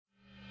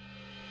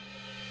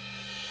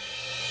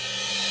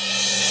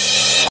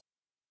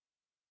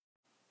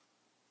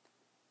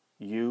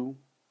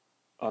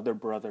other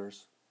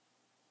brothers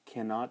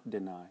cannot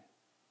deny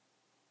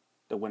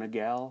that when a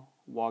gal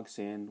walks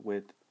in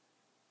with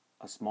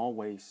a small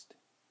waist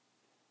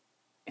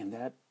and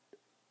that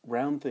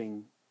round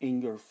thing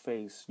in your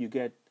face, you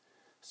get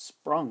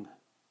sprung,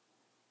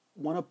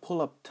 want to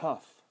pull up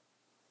tough,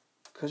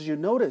 because you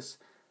notice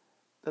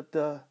that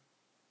the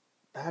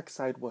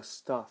backside was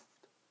stuffed.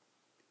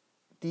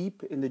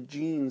 Deep in the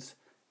jeans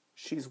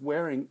she's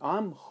wearing,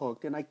 I'm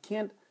hooked and I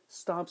can't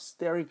stop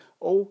staring.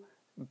 Oh,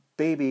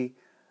 baby,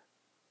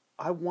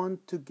 I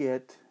want to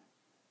get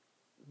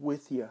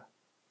with you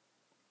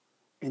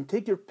and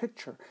take your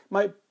picture.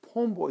 My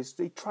homeboys,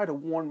 they try to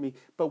warn me,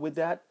 but with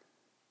that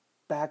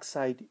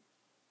backside,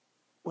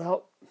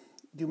 well,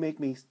 you make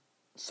me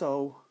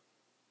so...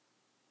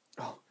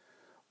 Oh,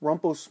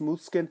 Rumpo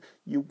Smoothskin,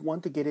 you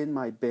want to get in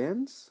my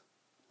Benz?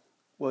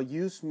 Well,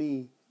 use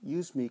me,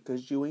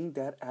 because you ain't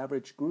that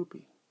average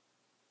groupie.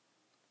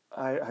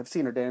 I've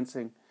seen her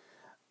dancing.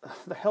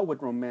 The hell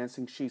with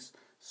romancing. She's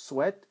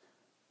sweat,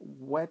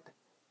 wet,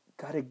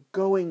 got it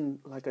going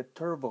like a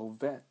turbo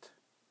vet.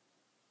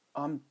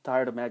 I'm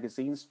tired of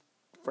magazines,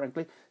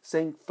 frankly,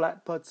 saying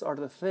flat putts are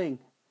the thing.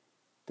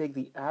 Take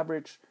the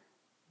average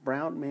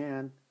brown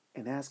man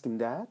and ask him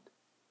that.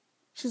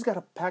 She's got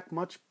to pack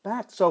much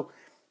back. So,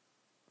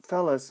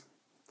 fellas,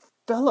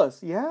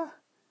 yeah?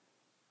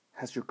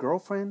 Has your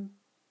girlfriend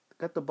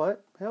got the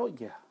butt? Hell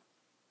yeah.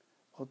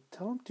 Well,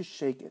 tell him to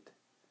shake it.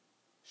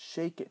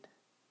 Shake it.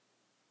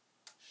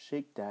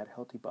 Shake that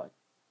healthy butt.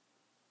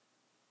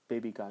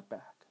 Baby got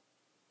back.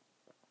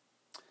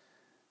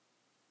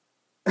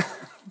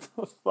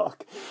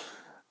 Fuck.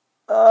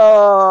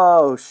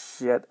 Oh,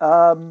 shit.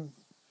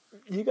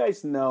 You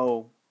guys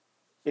know,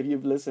 if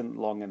you've listened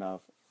long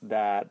enough,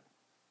 that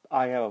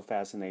I have a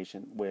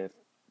fascination with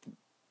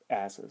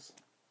asses.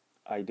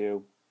 I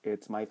do.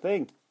 It's my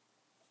thing.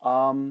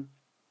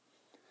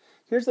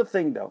 Here's the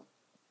thing, though.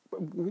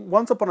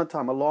 Once upon a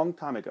time, a long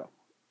time ago,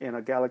 in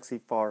a galaxy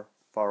far,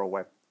 far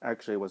away,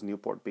 actually it was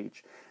Newport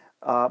Beach,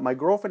 my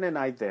girlfriend and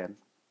I then,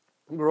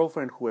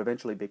 girlfriend who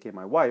eventually became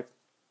my wife,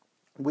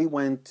 we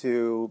went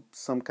to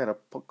some kind of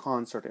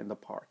concert in the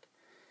park.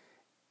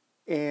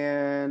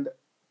 And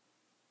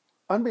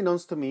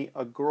unbeknownst to me,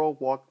 a girl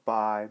walked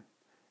by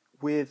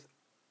with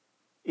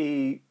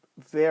a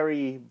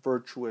very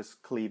virtuous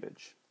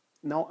cleavage.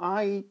 Now,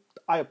 I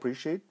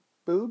appreciate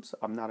boobs.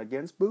 I'm not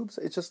against boobs.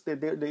 It's just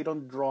that they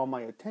don't draw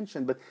my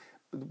attention. But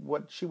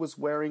what she was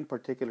wearing,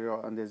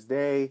 particularly on this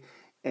day,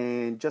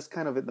 and just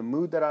kind of in the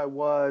mood that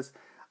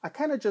I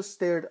kind of just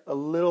stared a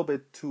little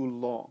bit too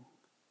long.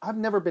 I've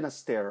never been a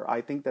starer.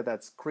 I think that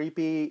that's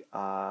creepy.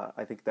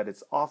 I think that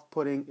it's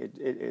off-putting.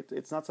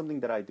 It's not something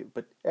that I do.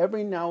 But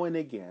every now and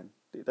again,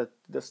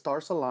 the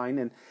stars align,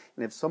 and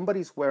if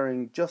somebody's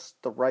wearing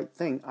just the right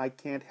thing, I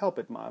can't help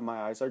it.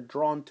 My eyes are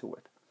drawn to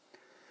it.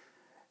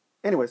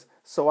 Anyways,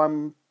 so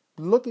I'm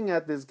looking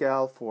at this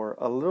gal for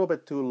a little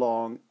bit too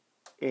long,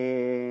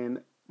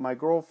 and my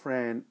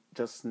girlfriend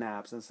just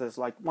snaps and says,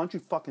 like, why don't you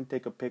fucking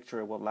take a picture?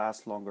 It will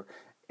last longer.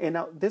 And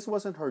now, this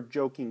wasn't her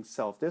joking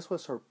self. This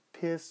was her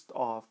pissed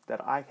off that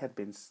I had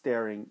been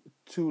staring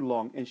too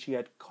long, and she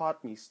had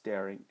caught me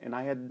staring, and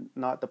I had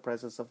not the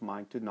presence of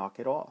mind to knock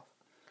it off.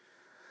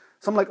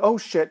 So I'm like, oh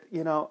shit,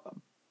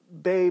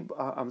 babe,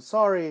 I'm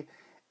sorry.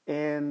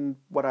 And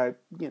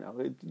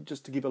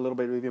just to give a little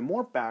bit even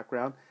more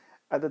background,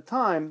 at the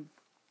time,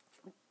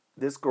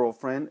 this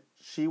girlfriend,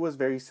 she was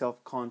very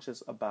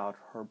self-conscious about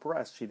her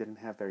breasts. She didn't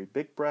have very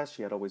big breasts.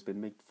 She had always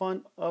been made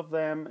fun of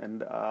them,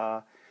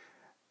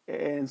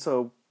 and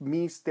so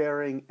me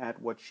staring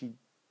at what she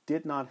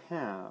did not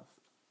have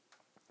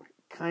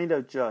kind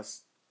of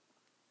just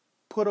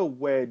put a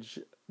wedge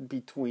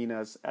between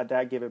us at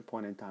that given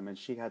point in time, and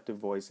she had to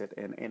voice it,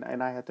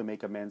 and I had to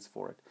make amends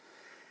for it.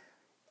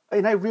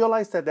 And I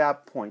realized at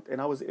that point,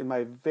 and I was in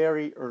my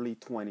very early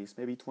 20s,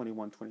 maybe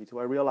 21, 22,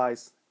 I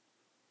realized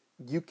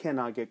you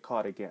cannot get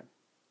caught again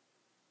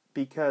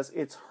because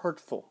it's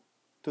hurtful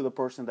to the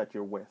person that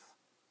you're with.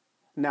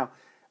 Now,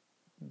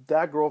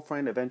 that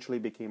girlfriend eventually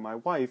became my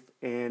wife,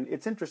 and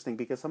it's interesting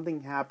because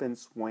something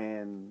happens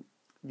when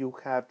you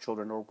have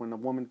children or when a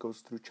woman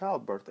goes through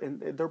childbirth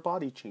and their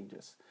body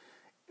changes.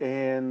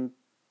 And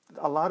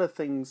a lot of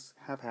things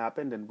have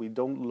happened, and we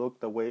don't look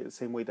the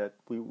same way that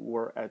we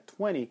were at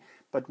 20.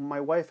 But my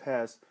wife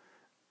has,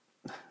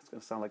 it's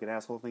going to sound like an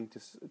asshole thing to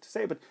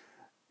say, but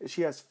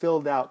she has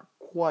filled out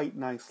quite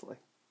nicely.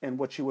 And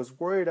what she was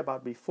worried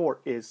about before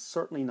is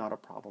certainly not a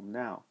problem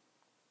now.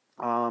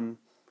 And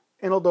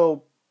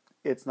although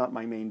it's not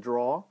my main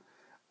draw,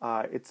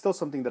 it's still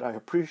something that I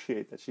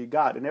appreciate that she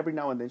got. And every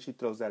now and then she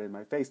throws that in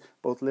my face,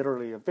 both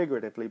literally and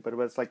figuratively. But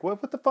it's like,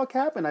 what the fuck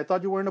happened? I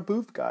thought you weren't a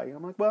booth guy. And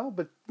I'm like, well,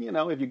 but,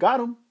 if you got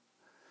him.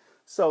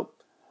 So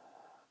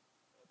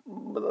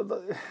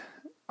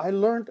I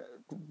learned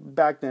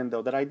back then,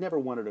 though, that I never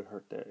wanted to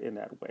hurt in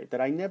that way. That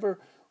I never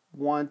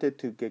wanted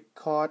to get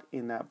caught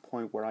in that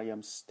point where I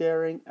am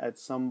staring at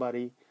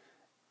somebody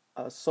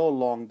so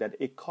long that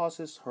it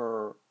causes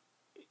her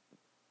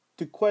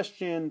to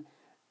question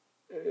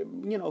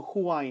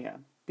who I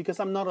am. because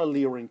I'm not a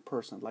leering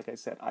person. Like I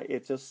said,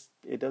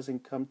 it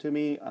doesn't come to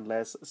me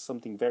unless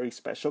something very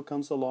special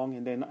comes along,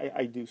 and then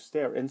I do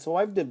stare. And so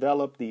I've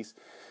developed these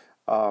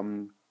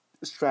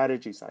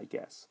strategies, I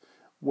guess,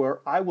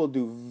 where I will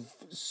do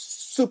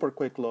super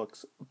quick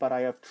looks, but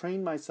I have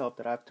trained myself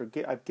that after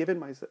I've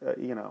given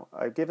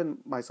I've given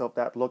myself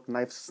that look, and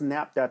I've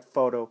snapped that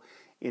photo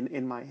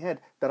in my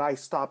head, that I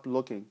stop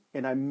looking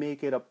and I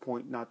make it a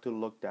point not to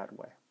look that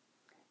way.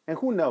 And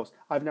who knows?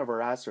 I've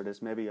never asked her this.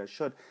 Maybe I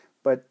should.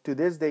 But to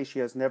this day, she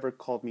has never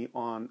called me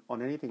on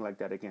anything like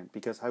that again,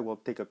 because I will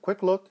take a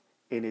quick look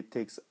and it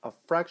takes a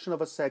fraction of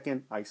a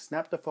second. I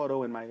snap the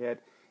photo in my head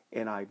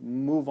and I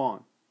move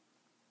on.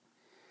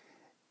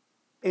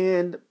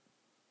 And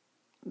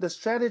the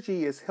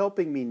strategy is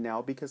helping me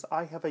now because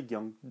I have a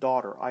young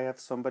daughter. I have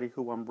somebody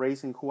who I'm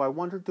raising who I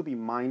want her to be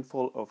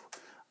mindful of.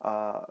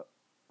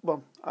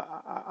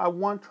 I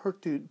want her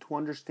to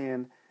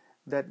understand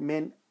that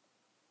men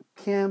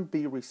can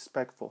be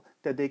respectful,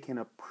 that they can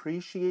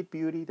appreciate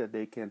beauty, that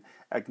they can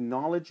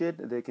acknowledge it,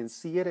 that they can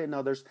see it in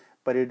others,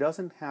 but it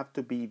doesn't have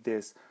to be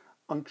this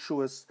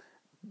unctuous,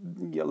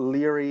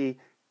 leery,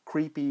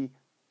 creepy,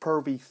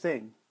 pervy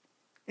thing.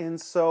 And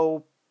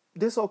so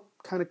this all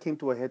kind of came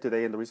to a head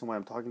today, and the reason why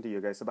I'm talking to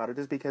you guys about it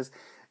is because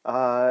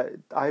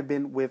I've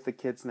been with the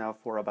kids now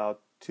for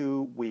about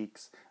 2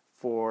 weeks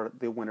for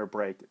the winter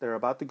break. They're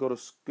about to go to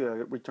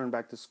return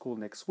back to school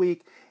next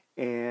week,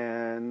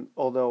 and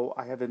although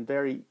I have been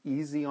very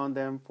easy on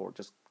them for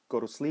just go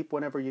to sleep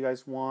whenever you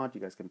guys want,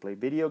 you guys can play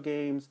video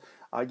games.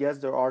 Yes,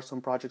 there are some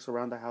projects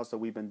around the house that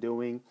we've been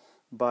doing,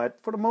 but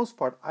for the most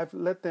part, I've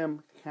let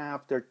them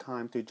have their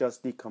time to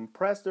just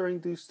decompress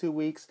during these 2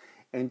 weeks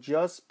and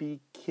just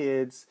be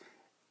kids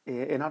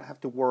and not have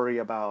to worry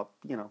about,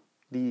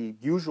 the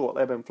usual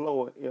ebb and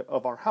flow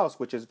of our house,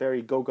 which is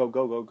very go, go,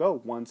 go, go,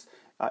 go once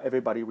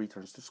everybody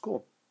returns to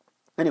school.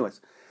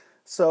 Anyways,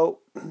 so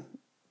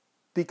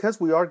because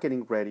we are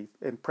getting ready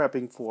and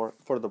prepping for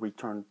the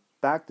return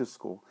back to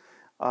school,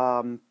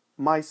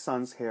 my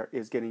son's hair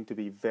is getting to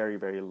be very,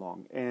 very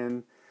long.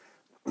 And,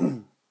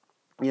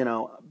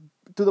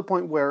 to the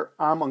point where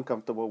I'm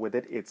uncomfortable with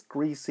it. It's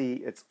greasy,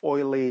 it's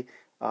oily,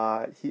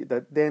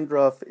 the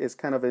dandruff is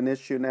kind of an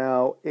issue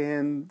now,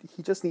 and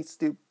he just needs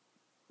to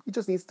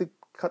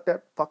cut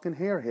that fucking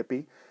hair,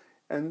 hippie.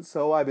 And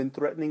so I've been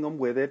threatening him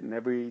with it, and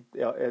every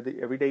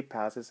day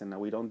passes, and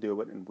we don't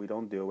do it, and we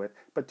don't do it.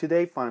 But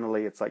today,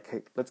 finally, it's like,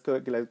 hey, let's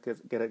get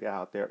it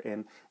out there,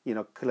 and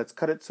let's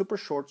cut it super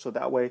short, so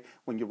that way,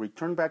 when you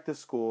return back to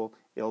school,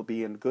 it'll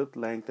be in good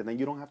length, and then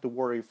you don't have to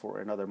worry for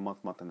another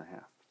month and a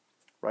half,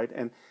 right?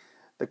 And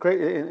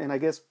I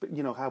guess,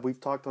 how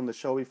we've talked on the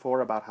show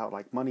before about how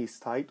like money's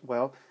tight.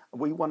 Well,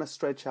 we want to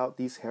stretch out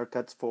these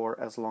haircuts for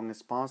as long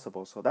as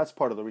possible. So that's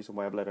part of the reason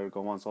why I've let it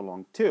go on so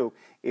long too,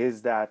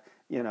 is that,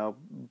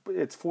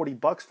 it's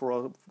 $40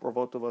 for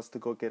both of us to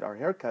go get our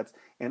haircuts.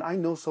 And I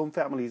know some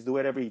families do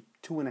it every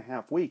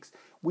 2.5 weeks.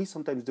 We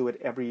sometimes do it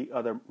every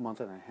other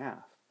month and a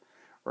half,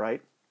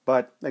 right?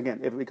 But again,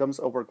 if it becomes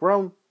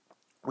overgrown,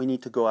 we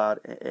need to go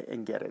out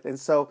and get it. And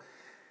so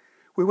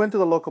we went to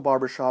the local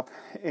barber shop,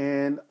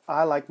 and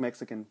I like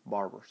Mexican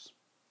barbers.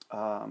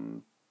 I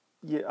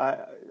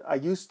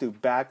used to,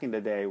 back in the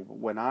day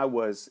when I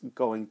was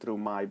going through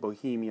my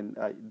bohemian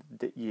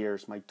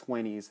years, my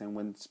 20s, and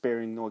when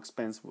sparing no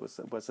expense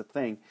was a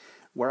thing,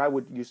 where I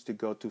would used to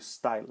go to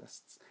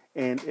stylists,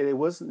 and it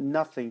was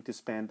nothing to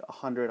spend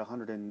not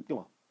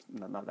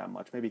that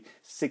much, maybe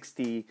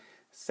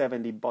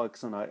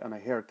 $60-$70 on a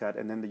haircut,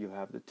 and then you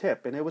have the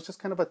tip, and it was just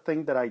kind of a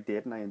thing that I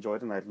did, and I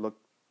enjoyed, and I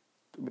looked,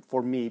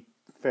 for me,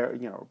 fair,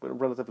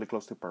 relatively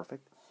close to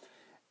perfect.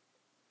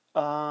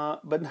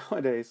 But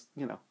nowadays,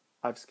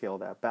 I've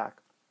scaled that back.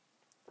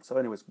 So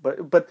anyways,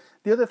 but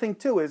the other thing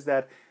too is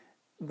that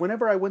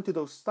whenever I went to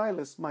those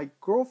stylists, my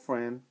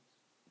girlfriend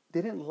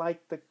didn't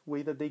like the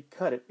way that they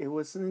cut it. It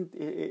was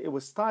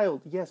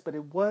styled, yes, but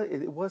it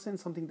wasn't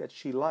something that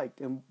she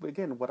liked. And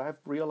again, what I've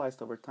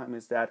realized over time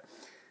is that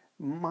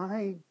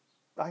I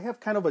have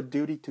kind of a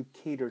duty to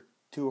cater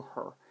to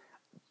her.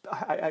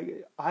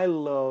 I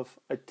love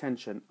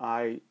attention.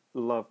 I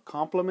love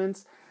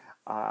compliments.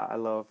 I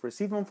love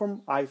receiving them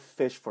from. I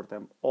fish for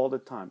them all the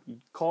time.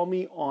 You call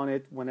me on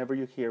it whenever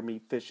you hear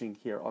me fishing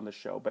here on the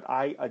show. But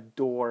I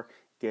adore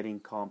getting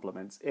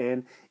compliments.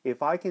 And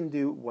if I can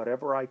do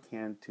whatever I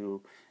can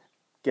to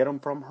get them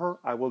from her,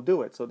 I will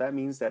do it. So that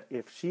means that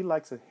if she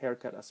likes a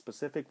haircut a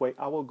specific way,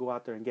 I will go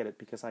out there and get it,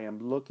 because I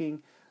am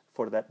looking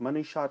for that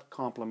money shot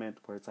compliment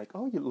where it's like,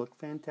 oh, you look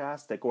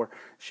fantastic. Or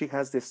she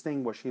has this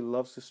thing where she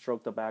loves to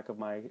stroke the back of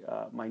my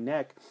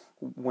neck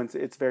when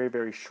it's very,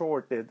 very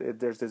short.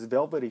 There's this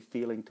velvety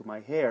feeling to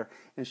my hair,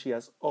 and she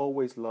has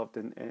always loved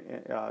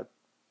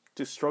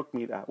to stroke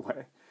me that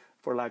way,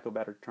 for lack of a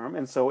better term.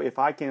 And so if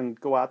I can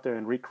go out there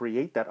and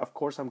recreate that, of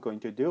course I'm going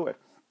to do it.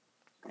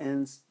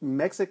 And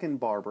Mexican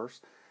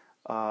barbers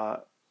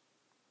know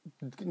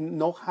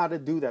how to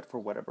do that for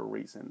whatever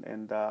reason.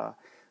 And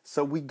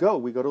so we go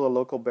to a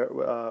local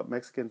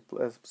Mexican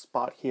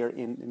spot here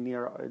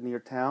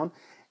near town,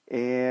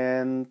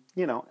 And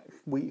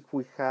we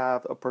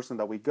have a person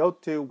that we go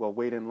to. We'll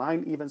wait in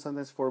line even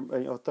sometimes for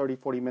 30,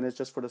 40 minutes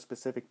just for the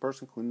specific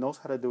person who knows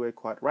how to do it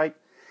quite right.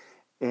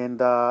 And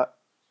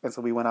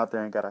so we went out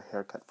there and got a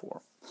haircut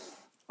for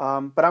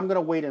him. But I'm gonna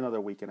wait another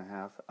week and a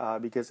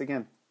half because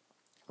again,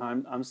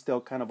 I'm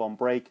still kind of on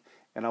break,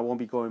 and I won't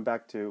be going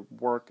back to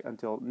work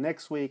until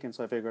next week. And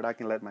so I figured I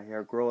can let my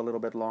hair grow a little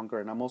bit longer.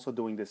 And I'm also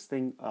doing this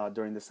thing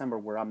during December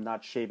where I'm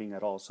not shaving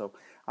at all. So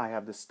I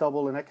have the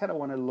stubble, and I kind of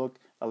want to look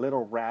a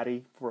little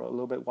ratty for a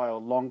little bit while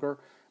longer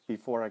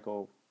before I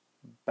go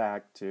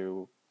back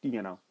to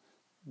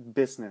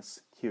business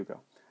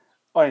Hugo.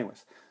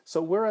 Anyways,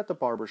 so we're at the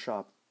barber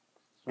shop.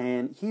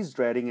 And he's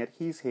dreading it.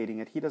 He's hating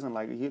it. He doesn't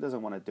like it. He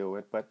doesn't want to do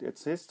it. But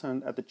it's his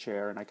turn at the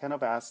chair, and I kind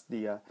of asked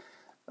the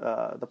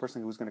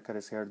person who's going to cut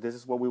his hair, this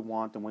is what we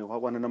want, and we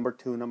want a number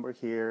 2 number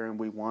here, and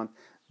we want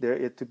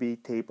it to be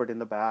tapered in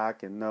the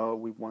back, and no,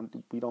 we want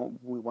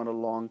a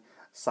long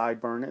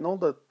sideburn, and all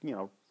the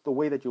the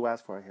way that you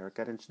ask for a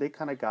haircut. And they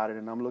kind of got it,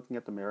 and I'm looking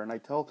at the mirror, and I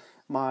tell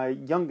my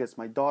youngest,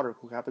 my daughter,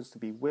 who happens to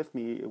be with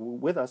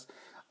us,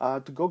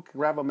 to go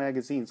grab a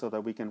magazine so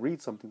that we can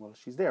read something while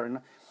she's there.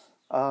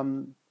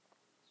 And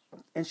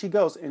she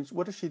goes, and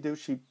what does she do?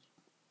 She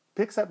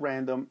picks at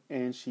random,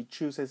 and she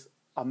chooses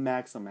a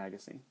Maxim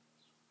magazine.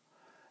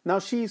 Now,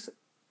 she's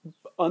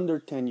under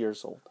 10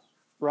 years old,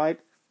 right?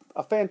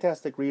 A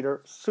fantastic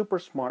reader, super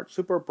smart,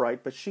 super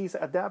bright, but she's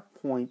at that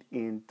point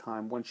in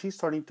time when she's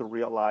starting to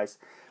realize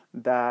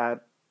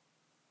that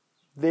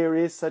there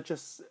is such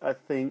a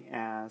thing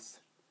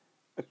as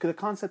the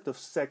concept of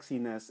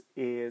sexiness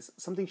is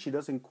something she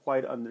doesn't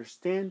quite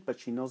understand, but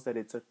she knows that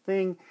it's a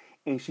thing,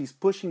 and she's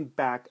pushing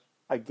back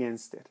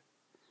against it.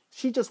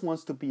 She just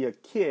wants to be a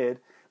kid,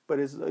 but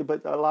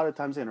a lot of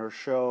times in her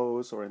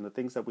shows or in the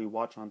things that we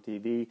watch on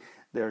TV,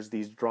 there's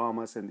these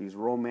dramas and these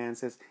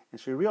romances, and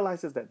she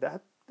realizes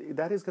that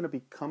is going to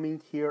be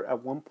coming here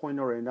at one point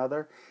or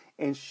another,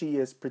 and she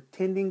is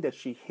pretending that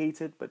she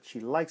hates it, but she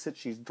likes it,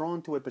 she's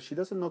drawn to it, but she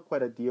doesn't know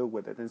quite how to deal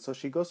with it. And so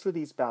she goes through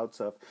these bouts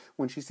of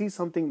when she sees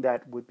something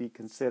that would be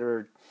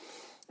considered,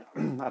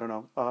 I don't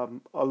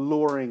know,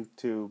 alluring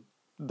to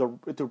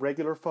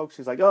regular folks,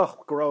 she's like, oh,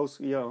 gross.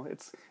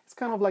 It's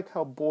kind of like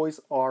how boys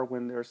are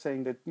when they're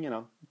saying that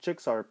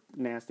chicks are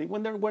nasty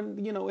when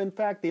in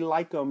fact they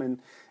like them, and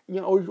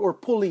or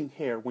pulling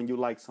hair when you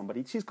like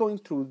somebody. She's going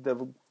through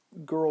the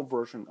girl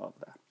version of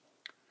that.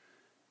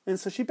 And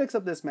so she picks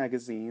up this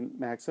magazine,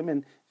 Maxim,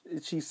 and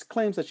she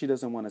claims that she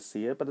doesn't want to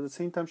see it, but at the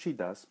same time she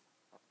does.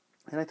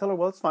 And I tell her,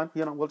 well, it's fine,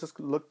 we'll just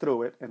look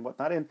through it and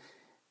whatnot. And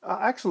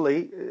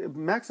actually,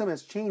 Maxim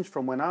has changed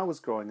from when I was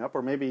growing up,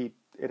 or maybe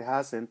it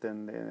hasn't,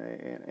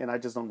 and I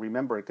just don't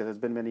remember it because it's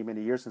been many,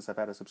 many years since I've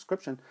had a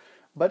subscription.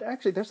 But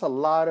actually, there's a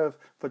lot of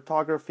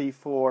photography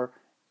for,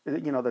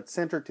 that's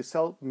centered to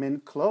sell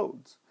men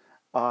clothes.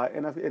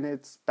 And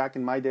it's, back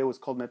in my day, it was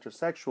called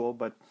metrosexual,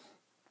 but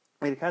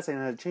it hasn't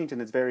had a change,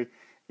 and it's very,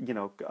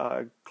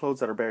 clothes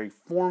that are very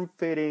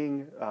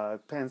form-fitting,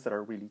 pants that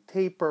are really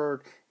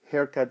tapered,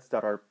 haircuts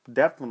that are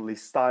definitely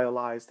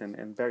stylized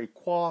and very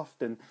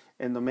coiffed, and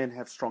the men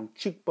have strong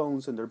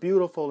cheekbones and they're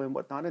beautiful and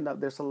whatnot. And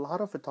there's a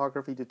lot of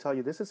photography to tell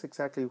you this is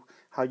exactly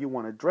how you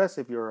want to dress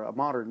if you're a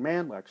modern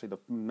man. Well, actually, the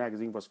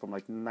magazine was from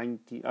like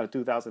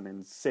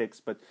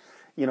 2006, but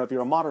if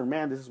you're a modern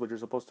man, this is what you're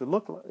supposed to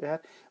look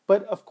at.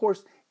 But of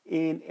course,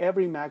 in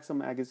every Maxim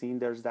magazine,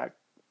 there's that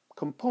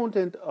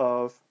component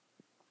of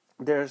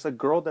there's a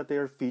girl that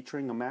they're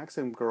featuring, a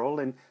Maxim girl,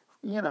 and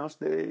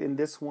in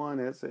this one,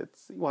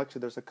 actually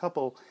there's a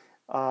couple,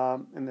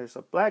 and there's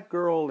a black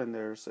girl, and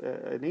there's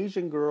an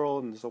Asian girl,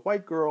 and there's a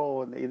white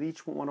girl, and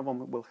each one of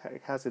them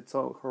has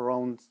her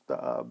own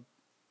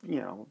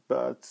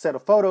set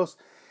of photos.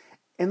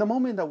 And the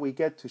moment that we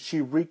get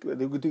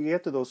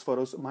to those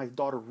photos, my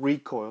daughter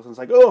recoils and it's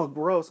like, oh,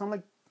 gross. I'm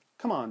like,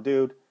 come on,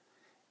 dude.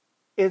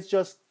 It's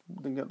just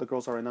the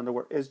girls are in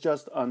underwear. It's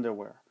just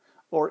underwear,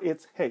 or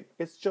it's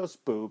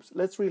just boobs.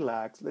 Let's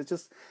relax. Let's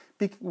just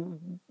be.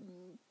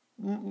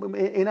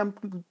 And I'm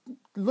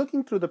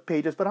looking through the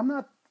pages, but I'm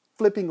not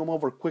flipping them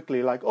over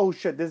quickly like, oh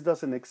shit, this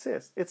doesn't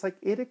exist. It's like,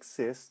 it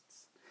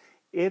exists.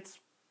 It's,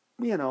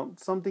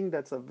 something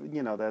that's,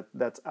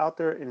 that's out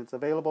there and it's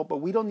available, but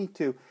we don't need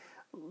to,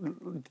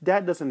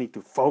 Dad doesn't need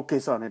to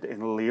focus on it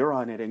and leer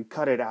on it and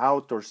cut it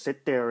out or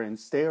sit there and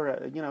stare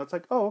at it. It's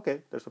like, oh,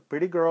 okay, there's a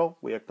pretty girl.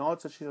 We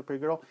acknowledge that she's a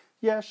pretty girl.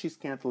 Yeah, she's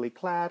scantily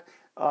clad.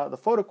 The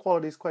photo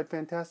quality is quite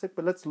fantastic,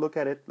 but let's look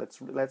at it.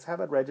 Let's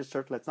have it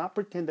registered. Let's not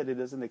pretend that it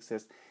doesn't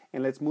exist,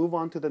 and let's move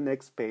on to the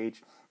next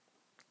page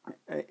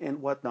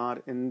and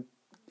whatnot. And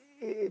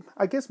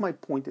I guess my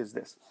point is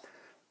this.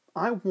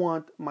 I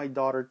want my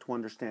daughter to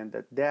understand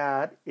that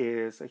Dad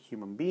is a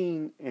human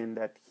being and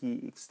that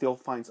he still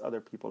finds other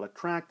people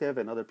attractive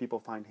and other people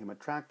find him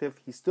attractive.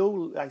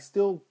 I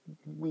still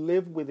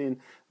live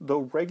within the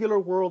regular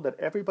world that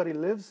everybody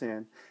lives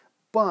in,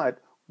 but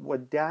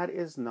what Dad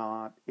is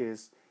not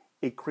is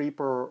a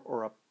creeper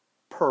or a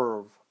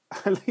perv.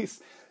 At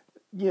least,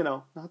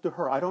 not to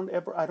her. I don't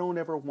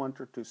ever want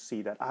her to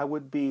see that. I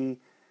would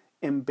be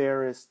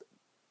embarrassed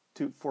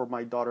for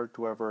my daughter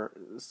to ever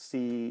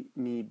see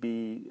me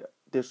be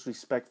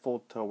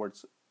disrespectful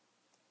towards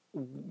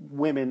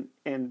women,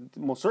 and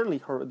most certainly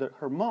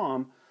her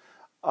mom,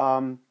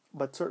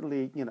 but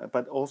certainly,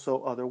 but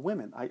also other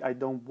women. I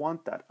don't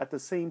want that. At the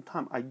same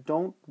time, I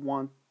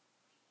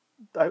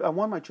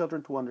want my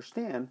children to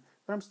understand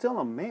that I'm still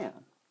a man,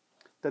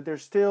 that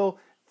there's still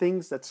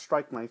things that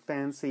strike my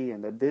fancy,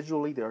 and that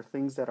visually there are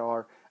things that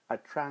are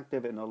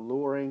attractive and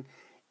alluring,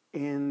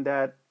 and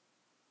that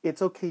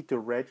it's okay to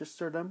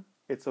register them,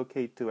 it's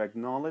okay to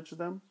acknowledge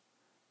them,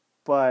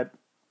 but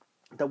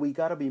that we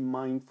got to be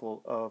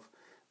mindful of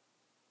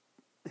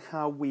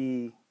how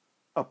we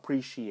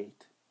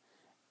appreciate,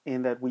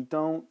 and that we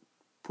don't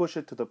push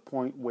it to the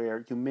point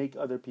where you make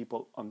other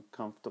people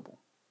uncomfortable,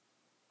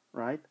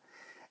 right?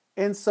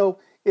 And so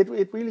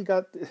it really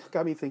got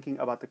me thinking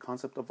about the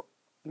concept of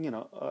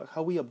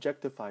how we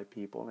objectify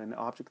people, and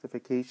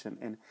objectification,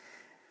 and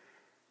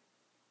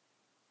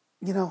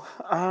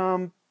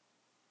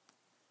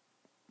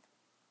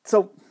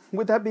so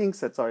with that being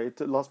said, sorry,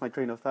 I lost my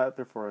train of thought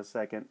there for a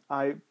second.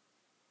 I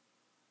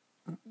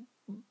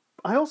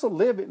also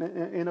live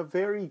in a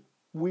very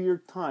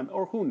weird time,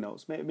 or who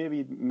knows?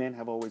 Maybe men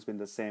have always been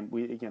the same.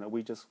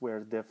 We just wear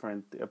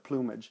different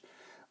plumage,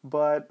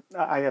 but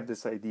I have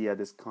this idea,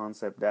 this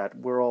concept that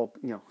we're all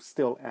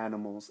still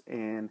animals,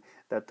 and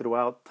that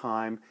throughout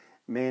time,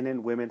 men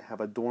and women have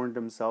adorned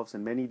themselves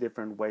in many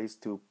different ways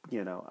to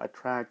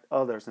attract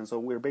others, and so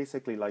we're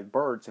basically like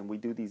birds, and we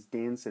do these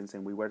dances,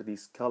 and we wear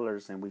these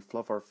colors, and we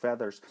fluff our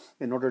feathers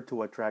in order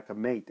to attract a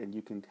mate. And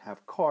you can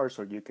have cars,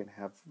 or you can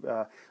have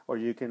or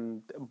you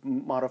can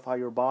modify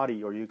your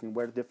body, or you can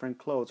wear different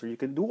clothes, or you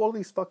can do all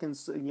these fucking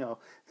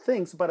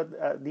things, but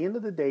at the end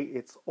of the day,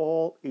 it's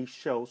all a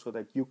show so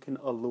that you can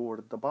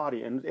allure the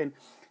body, and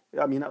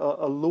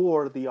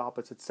allure the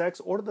opposite sex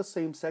or the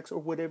same sex,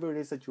 or whatever it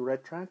is that you're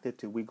attracted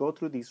to. We go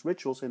through these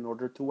rituals in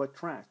order to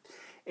attract.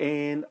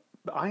 And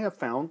I have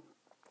found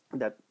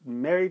that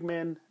married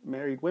men,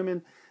 married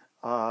women,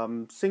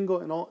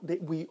 single and all,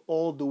 we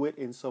all do it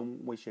in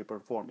some way, shape, or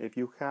form. If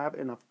you have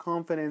enough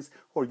confidence,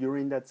 or you're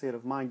in that state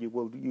of mind,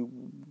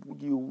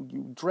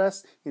 you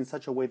dress in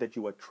such a way that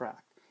you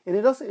attract. And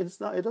it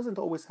doesn't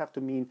always have to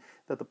mean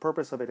that the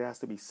purpose of it has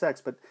to be sex,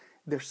 but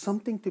there's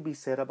something to be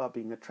said about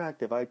being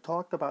attractive. I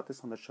talked about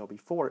this on the show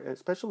before,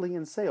 especially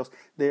in sales.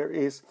 There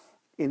is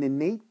an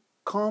innate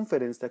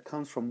confidence that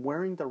comes from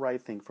wearing the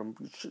right thing, from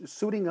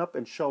suiting up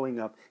and showing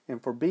up,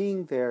 and for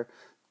being there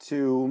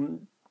to,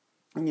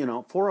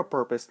 for a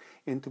purpose,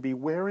 and to be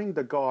wearing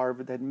the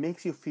garb that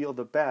makes you feel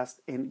the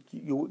best. And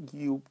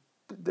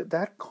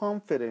that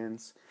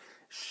confidence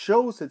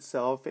shows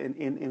itself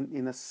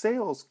in a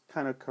sales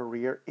kind of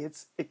career.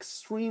 It's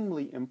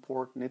extremely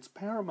important. It's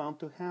paramount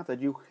to have that.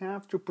 You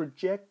have to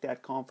project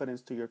that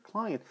confidence to your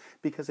client,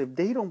 because if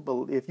you don't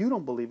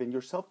believe in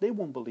yourself, they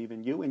won't believe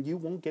in you, and you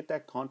won't get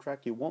that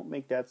contract. You won't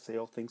make that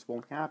sale. Things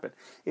won't happen.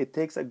 It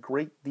takes a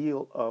great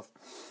deal of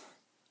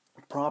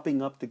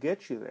propping up to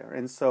get you there.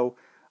 And so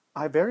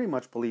I very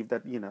much believe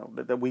that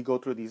that we go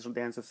through these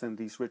dances and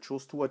these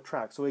rituals to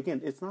attract. So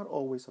again, it's not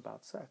always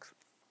about sex.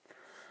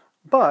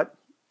 But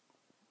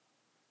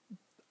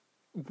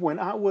when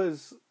I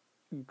was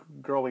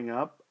growing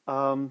up,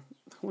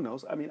 who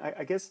knows? I mean,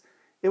 I guess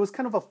it was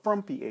kind of a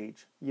frumpy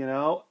age,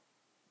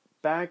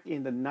 Back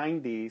in the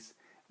 90s,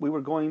 we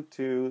were going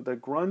to the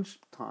grunge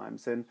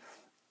times, and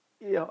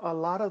a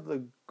lot of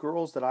the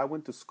girls that I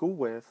went to school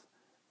with,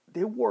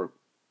 they wore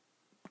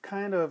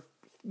kind of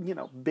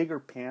bigger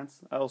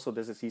pants. Also,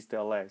 this is East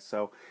LA,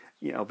 so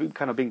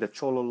kind of being the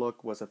cholo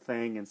look was a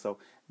thing, and so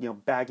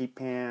baggy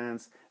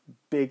pants,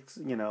 big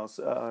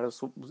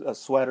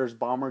sweaters,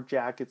 bomber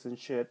jackets and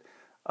shit.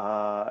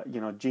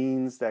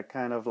 Jeans that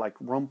kind of like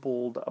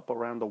rumpled up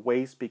around the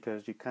waist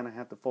because you kind of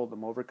had to fold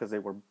them over because they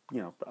were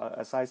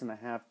a size and a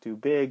half too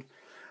big.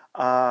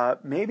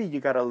 Maybe you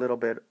got a little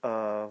bit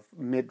of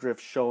midriff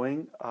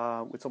showing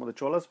with some of the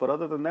cholas, but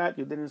other than that,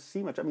 you didn't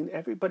see much. I mean,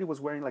 everybody was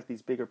wearing like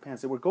these bigger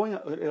pants. They were going.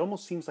 It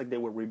almost seems like they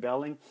were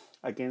rebelling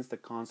against the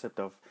concept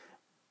of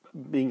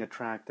being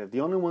attractive.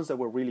 The only ones that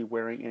were really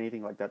wearing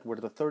anything like that were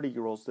the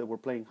 30-year-olds that were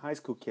playing high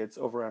school kids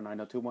over on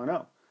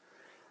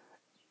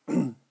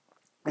 90210.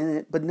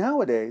 But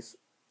nowadays,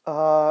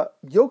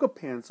 yoga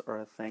pants are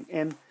a thing,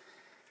 and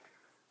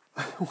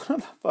one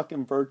of the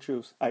fucking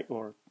virtues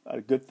or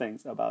good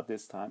things about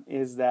this time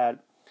is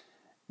that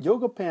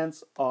yoga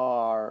pants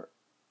are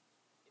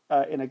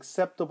an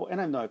acceptable, and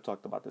I know I've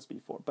talked about this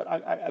before, but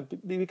I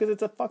because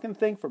it's a fucking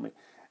thing for me.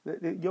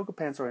 The yoga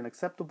pants are an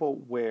acceptable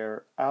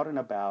wear out and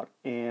about,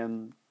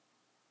 and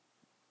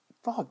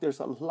fuck, there's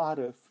a lot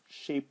of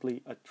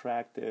shapely,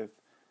 attractive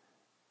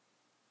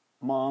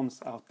moms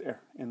out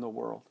there in the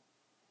world.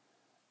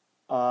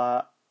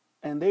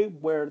 And they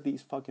wear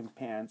these fucking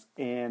pants,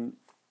 and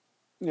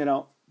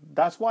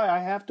that's why I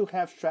have to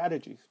have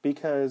strategies,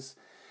 because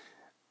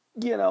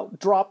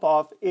drop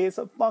off is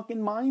a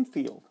fucking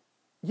minefield.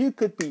 You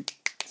could be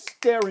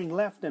staring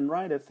left and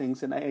right at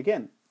things, and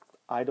again,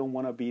 I don't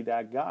want to be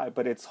that guy,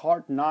 but it's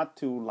hard not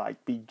to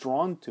like be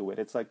drawn to it.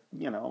 It's like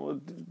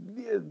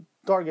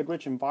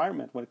target-rich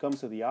environment when it comes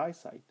to the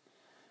eyesight.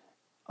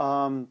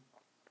 Um,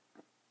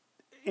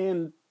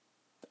 and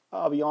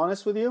I'll be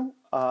honest with you,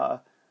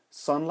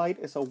 sunlight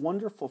is a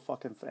wonderful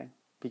fucking thing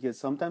because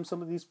sometimes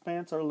some of these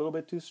pants are a little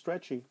bit too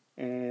stretchy,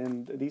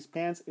 and these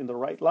pants in the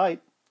right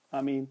light,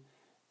 I mean,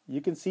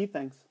 you can see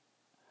things.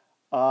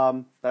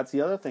 That's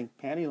the other thing,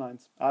 panty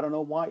lines. I don't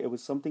know why. It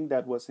was something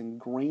that was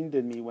ingrained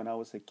in me when I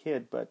was a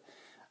kid, but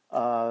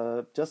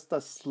just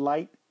a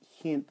slight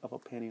hint of a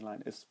panty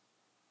line is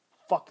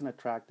fucking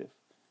attractive.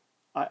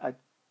 I,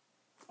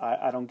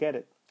 I don't get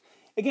it.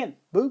 Again,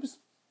 boobs,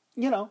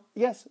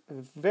 yes,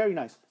 very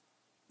nice.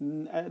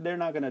 They're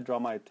not going to draw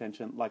my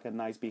attention like a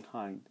nice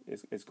behind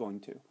is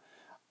going to.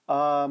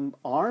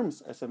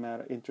 Arms, as a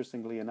matter,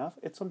 interestingly enough,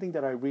 it's something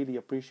that I really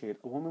appreciate.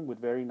 A woman with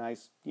very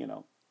nice,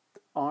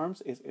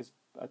 arms is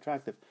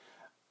attractive.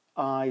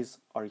 Eyes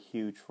are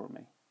huge for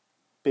me.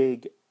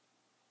 Big,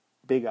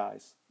 big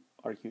eyes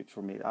are huge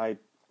for me. I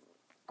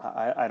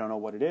don't know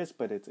what it is,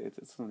 but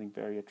it's something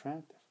very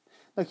attractive.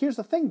 Now, here's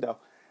the thing, though,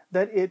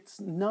 that it's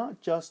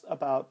not just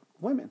about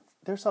women.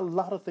 There's a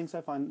lot of things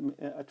I find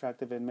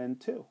attractive in men,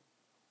 too.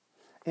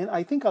 And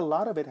I think a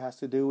lot of it has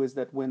to do is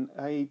that when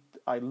I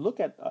look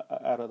at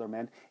other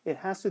men, it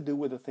has to do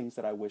with the things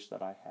that I wish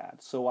that I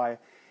had. So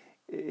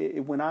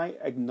when I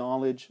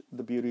acknowledge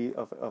the beauty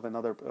of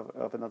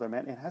another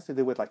man, it has to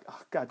do with like,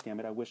 oh, God damn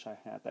it, I wish I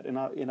had that.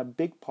 And a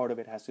big part of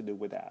it has to do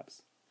with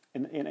abs.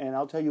 And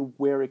I'll tell you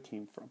where it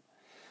came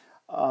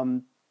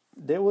from.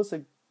 There was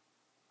a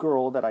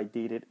girl that I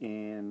dated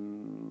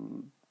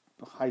in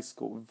high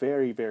school,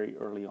 very, very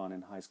early on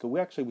in high school.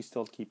 We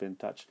still keep in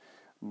touch.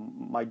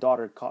 My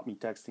daughter caught me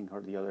texting her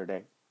the other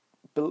day.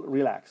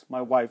 Relax.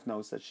 My wife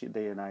knows that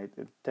they and I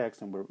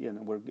text, and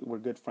we're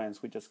good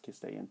friends. We just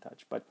stay in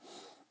touch. But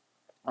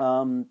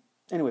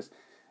anyways,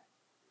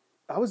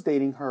 I was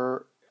dating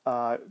her.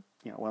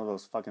 One of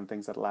those fucking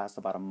things that last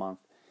about a month.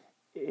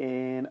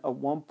 And at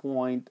one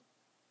point,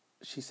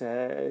 she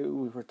said,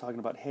 we were talking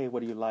about, hey,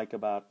 what do you like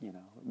about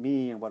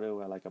me, and what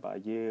do I like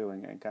about you,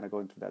 and kind of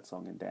going through that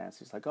song and dance.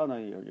 She's like, oh no,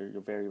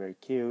 you're very, very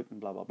cute, and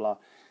blah blah blah.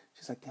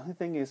 She's like, the only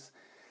thing is,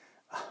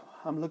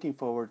 I'm looking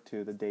forward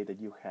to the day that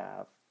you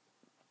have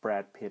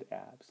Brad Pitt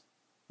abs.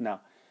 Now,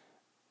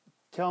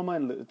 Thelma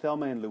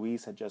and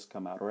Louise had just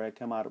come out, or had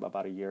come out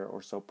about a year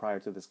or so prior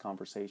to this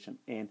conversation.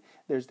 And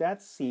there's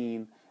that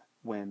scene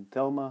when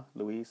Thelma,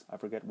 Louise, I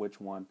forget which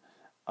one,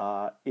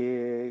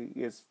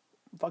 is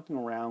fucking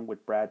around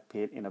with Brad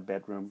Pitt in a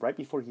bedroom right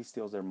before he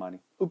steals their money.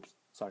 Oops,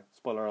 sorry,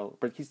 spoiler alert,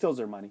 but he steals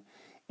their money.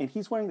 And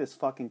he's wearing this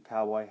fucking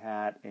cowboy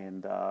hat,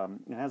 and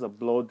it has a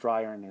blow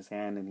dryer in his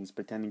hand, and he's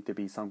pretending to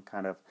be some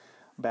kind of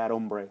bad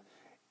hombre.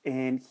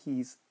 And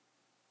he's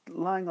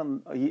lying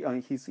on,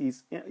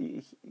 he's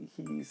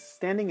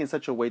standing in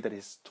such a way that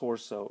his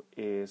torso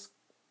is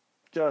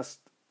just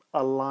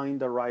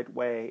aligned the right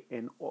way,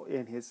 and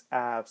his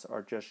abs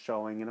are just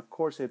showing. And of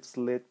course, it's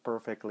lit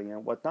perfectly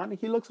and whatnot. And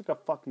he looks like a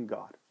fucking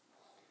god.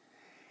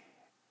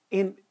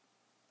 And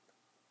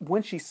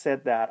when she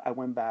said that, I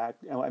went back.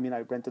 I mean, I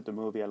rented the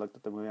movie. I looked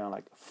at the movie, and I'm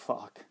like,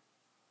 fuck.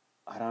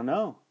 I don't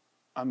know.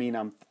 I mean,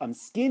 I'm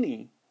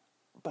skinny,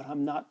 but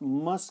I'm not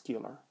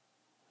muscular.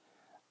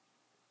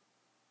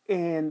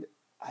 And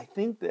I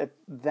think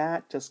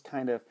that just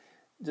kind of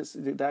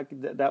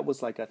that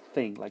was like a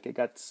thing. Like, it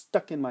got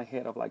stuck in my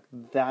head of like,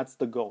 that's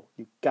the goal.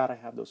 You gotta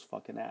have those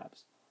fucking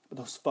abs. But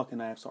those fucking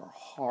abs are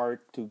hard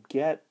to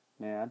get,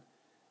 man.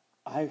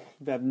 I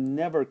have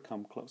never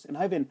come close. And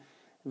I've been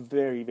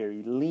very,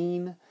 very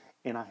lean,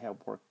 and I have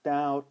worked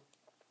out.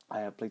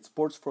 I have played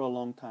sports for a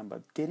long time,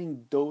 but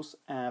getting those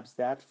abs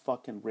that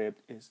fucking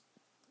ripped is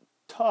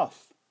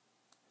tough.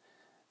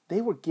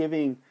 They were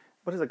giving,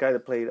 what is the guy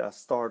that played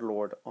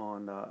Star-Lord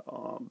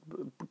on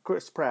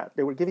Chris Pratt?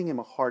 They were giving him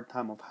a hard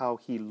time of how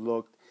he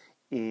looked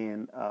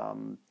in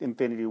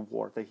Infinity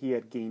War, that he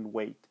had gained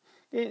weight.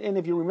 And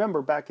if you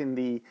remember back in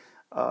the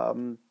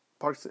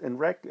Parks and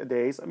Rec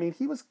days, I mean,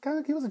 he was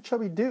a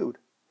chubby dude.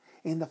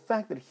 And the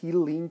fact that he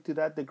leaned to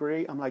that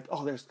degree, I'm like,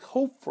 oh, there's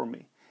hope for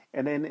me.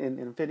 And then in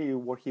Infinity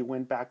War, he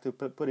went back to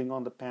putting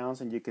on the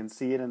pounds, and you can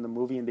see it in the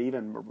movie, and they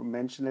even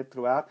mention it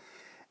throughout.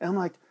 And I'm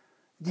like,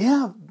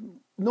 yeah,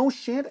 no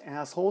shit,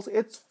 assholes.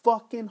 It's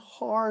fucking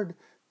hard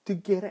to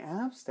get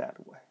abs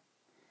that way.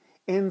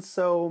 And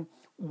so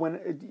when,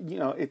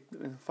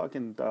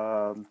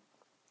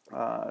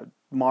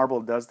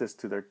 Marvel does this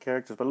to their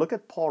characters, but look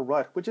at Paul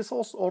Rudd, which is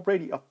also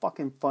already a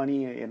fucking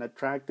funny and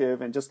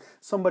attractive, and just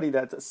somebody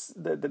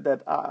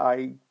that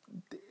I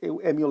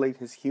emulate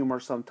his humor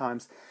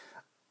sometimes.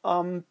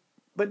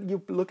 But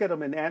you look at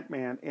him in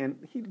Ant-Man,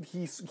 and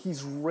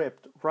he's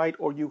ripped, right?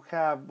 Or you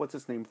have, what's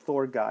his name,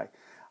 Thor guy,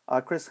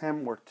 Chris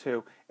Hemsworth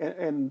too,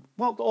 and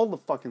well, all the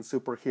fucking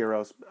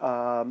superheroes.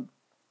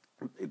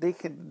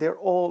 They're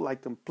all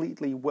like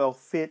completely well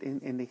fit,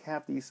 and they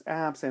have these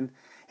abs, and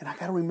I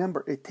gotta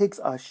remember, it takes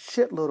a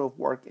shitload of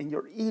work, and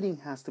your eating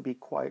has to be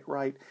quite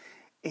right,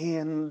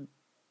 and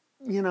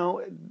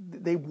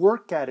they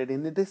work at it,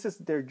 and this is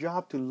their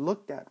job to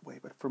look that way.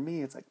 But for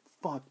me, it's like,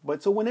 fuck.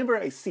 But so whenever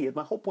I see it,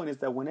 my whole point is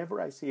that whenever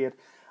I see it,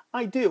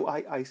 I do.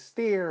 I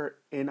stare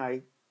and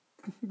I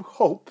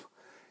hope,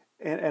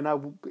 and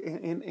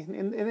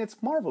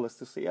it's marvelous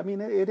to see. I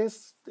mean,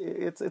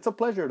 it's a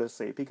pleasure to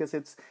see because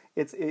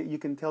you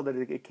can tell that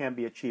it can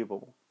be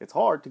achievable. It's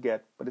hard to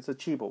get, but it's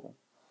achievable.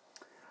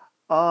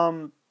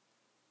 Um,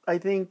 I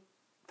think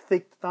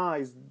thick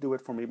thighs do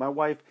it for me. My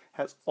wife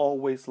has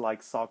always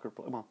liked soccer.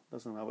 Well,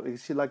 doesn't know.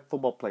 She liked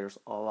football players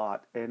a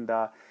lot, and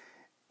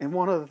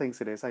one of the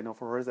things it is I know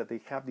for her is that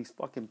they have these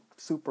fucking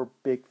super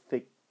big,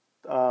 thick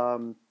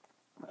um,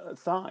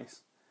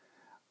 thighs.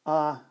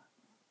 Uh,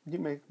 you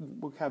may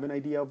have an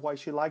idea of why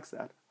she likes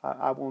that.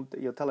 I won't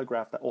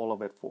telegraph that all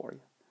of it for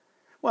you.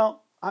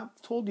 Well,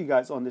 I've told you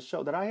guys on this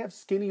show that I have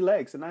skinny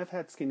legs, and I've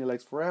had skinny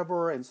legs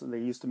forever, and so they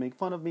used to make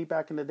fun of me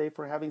back in the day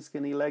for having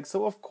skinny legs.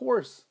 So of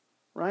course,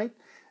 right?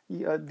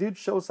 A dude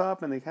shows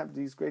up and they have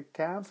these great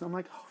calves, and I'm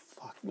like, oh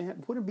fuck,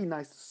 man, wouldn't it be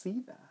nice to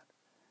see that?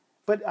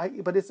 But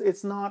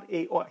it's not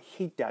a, oh, I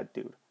hate that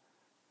dude.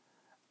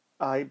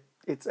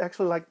 It's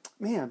actually like,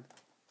 man,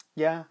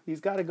 yeah, he's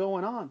got it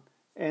going on,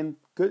 and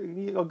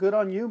good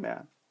on you,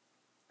 man.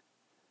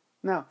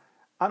 Now,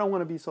 I don't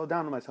want to be so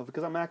down on myself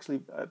because I'm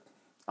actually,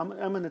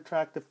 I'm an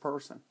attractive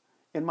person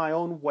in my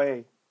own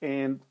way,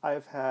 and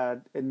I've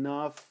had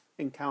enough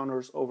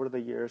encounters over the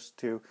years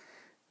to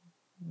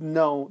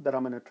know that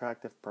I'm an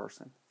attractive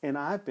person, and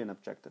I've been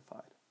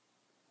objectified.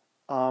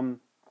 Um,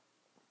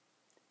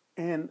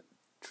 and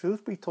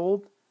truth be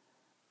told,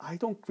 I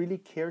don't really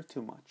care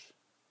too much.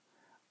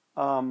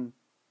 Um,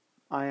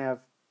 I have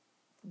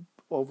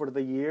over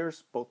the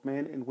years, both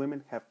men and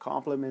women have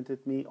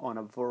complimented me on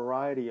a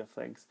variety of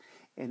things,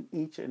 and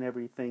each and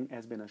everything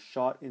has been a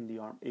shot in the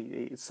arm.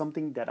 It's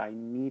something that I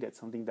needed,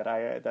 something that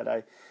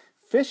I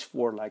fish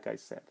for. Like I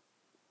said,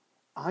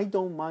 I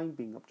don't mind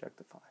being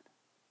objectified.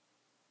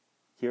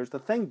 Here's the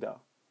thing, though,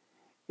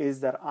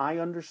 is that I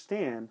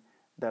understand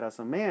that as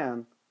a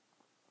man,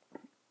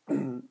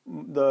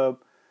 the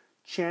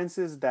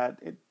chances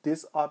that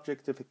this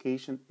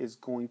objectification is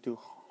going to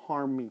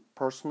harm me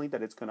personally,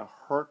 that it's going to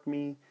hurt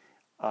me,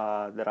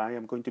 that I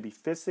am going to be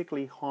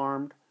physically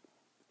harmed,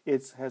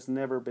 it has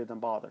never been a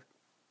bother.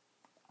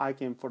 I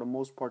can, for the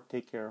most part,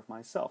 take care of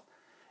myself.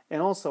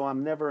 And also,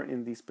 I'm never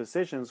in these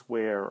positions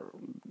where,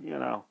 you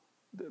know,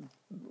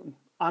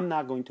 I'm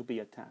not going to be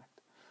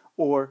attacked.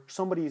 Or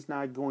somebody is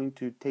not going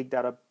to take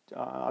that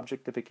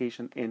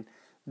objectification and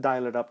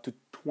dial it up to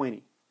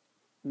 20.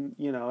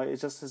 You know, it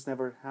just has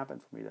never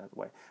happened for me that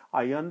way.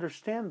 I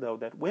understand, though,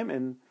 that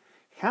women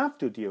have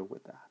to deal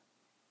with that.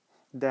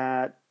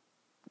 That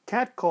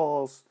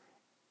catcalls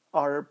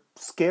are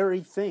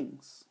scary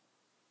things.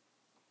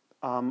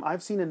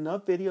 I've seen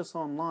enough videos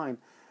online,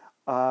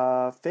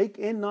 fake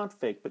and not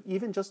fake, but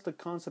even just the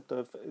concept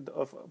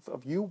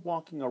of you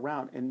walking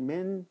around and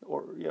men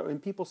or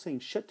and people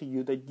saying shit to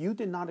you that you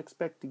did not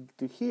expect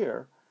to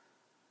hear.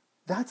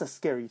 That's a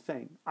scary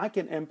thing. I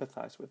can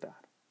empathize with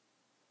that.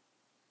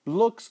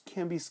 Looks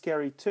can be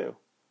scary too.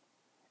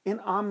 And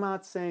I'm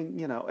not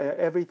saying,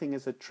 everything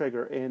is a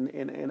trigger,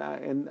 and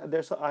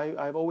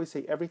I've always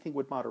say everything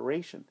with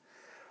moderation.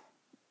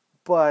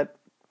 But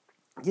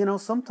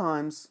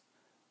sometimes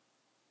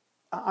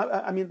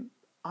I mean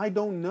I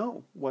don't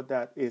know what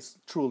that is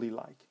truly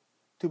like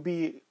to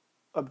be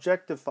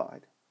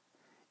objectified.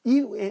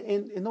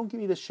 And don't give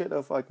me the shit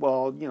of like,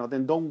 well,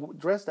 then don't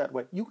dress that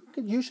way.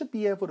 You should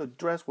be able to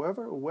dress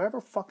wherever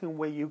fucking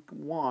way you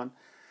want.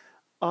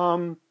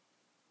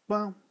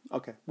 Well,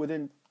 okay,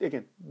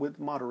 with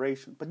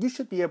moderation, but you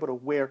should be able to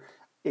wear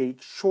a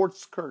short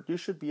skirt. You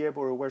should be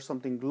able to wear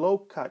something low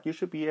cut. You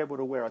should be able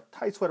to wear a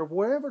tight sweater,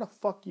 wherever the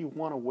fuck you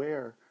want to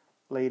wear,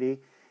 lady.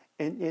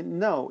 And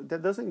no,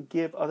 that doesn't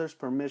give others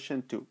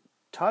permission to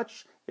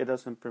touch. It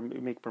doesn't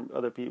make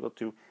other people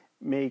to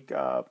make,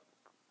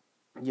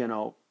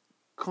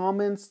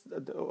 comments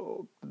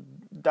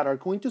that are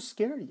going to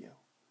scare you.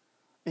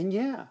 And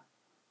yeah,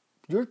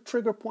 your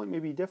trigger point may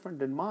be different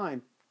than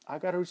mine. I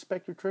got to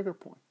respect your trigger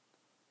point.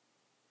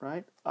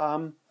 Right?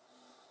 And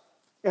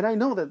I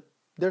know that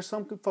there's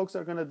some folks that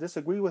are going to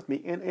disagree with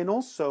me. And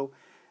also,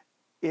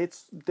 it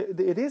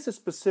is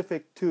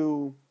specific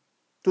to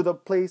the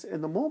place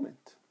and the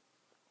moment.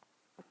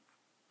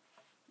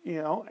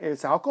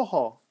 It's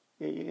alcohol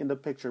in the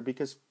picture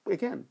because,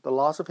 again, the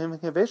loss of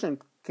inhibition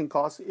can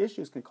cause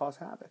issues, can cause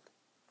havoc.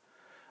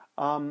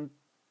 And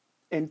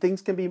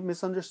things can be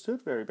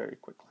misunderstood very, very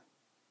quickly.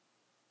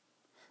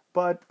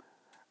 But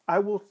I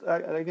will,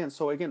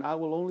 I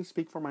will only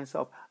speak for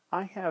myself.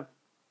 I have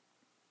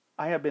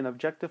been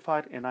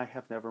objectified, and I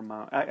have never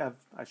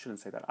I shouldn't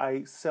say that.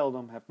 I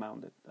seldom have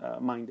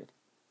minded.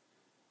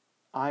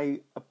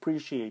 I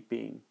appreciate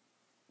being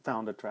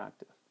found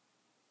attractive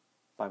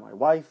by my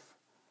wife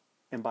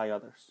and by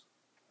others.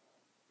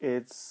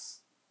 It's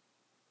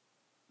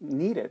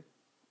needed.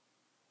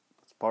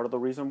 It's part of the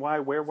reason why I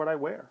wear what I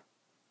wear.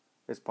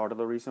 It's part of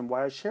the reason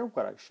why I share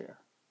what I share.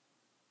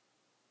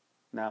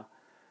 Now,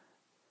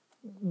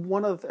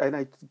 and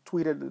I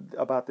tweeted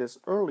about this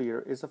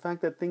earlier, is the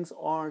fact that things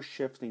are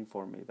shifting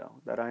for me,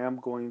 though, that I am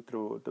going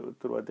through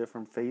a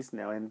different phase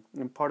now, and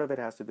part of it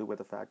has to do with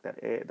the fact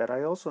that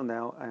I also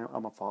now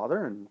I'm a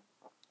father, and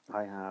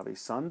I have a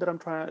son that I'm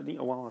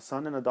a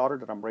son and a daughter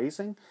that I'm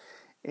raising,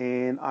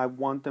 and I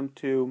want them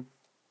to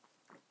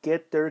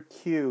get their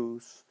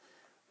cues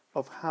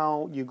of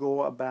how you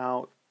go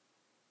about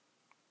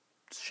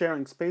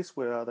sharing space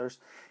with others,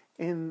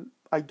 and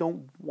I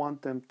don't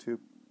want them to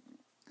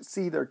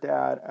see their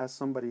dad as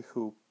somebody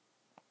who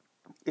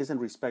isn't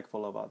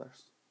respectful of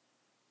others.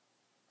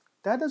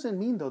 That doesn't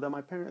mean, though, that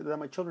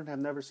my children have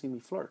never seen me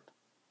flirt.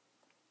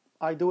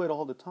 I do it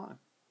all the time,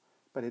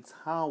 but it's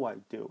how I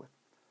do it.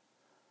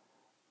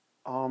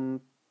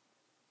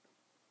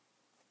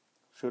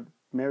 Should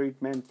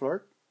married men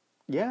flirt?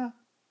 Yeah,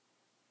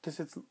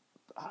 because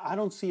I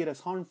don't see it as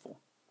harmful.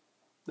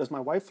 Does my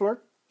wife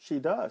flirt? She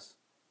does.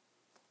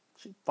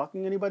 She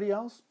fucking anybody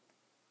else?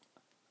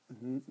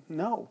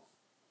 No.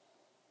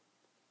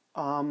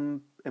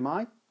 Am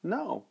I?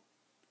 No.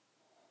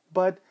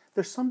 But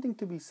there's something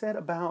to be said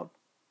about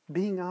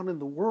being out in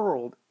the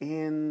world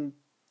and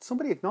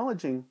somebody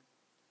acknowledging,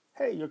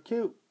 hey, you're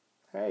cute.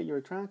 Hey, you're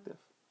attractive.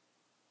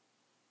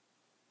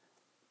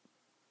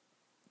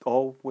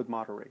 All with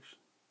moderation.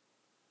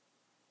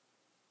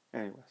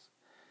 Anyways,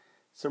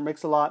 Sir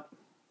Mix-a-Lot,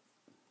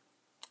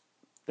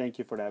 thank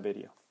you for that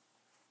video.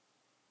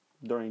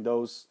 During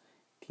those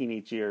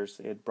teenage years,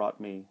 it brought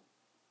me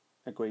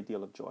a great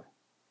deal of joy.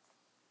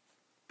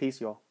 Peace,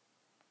 y'all.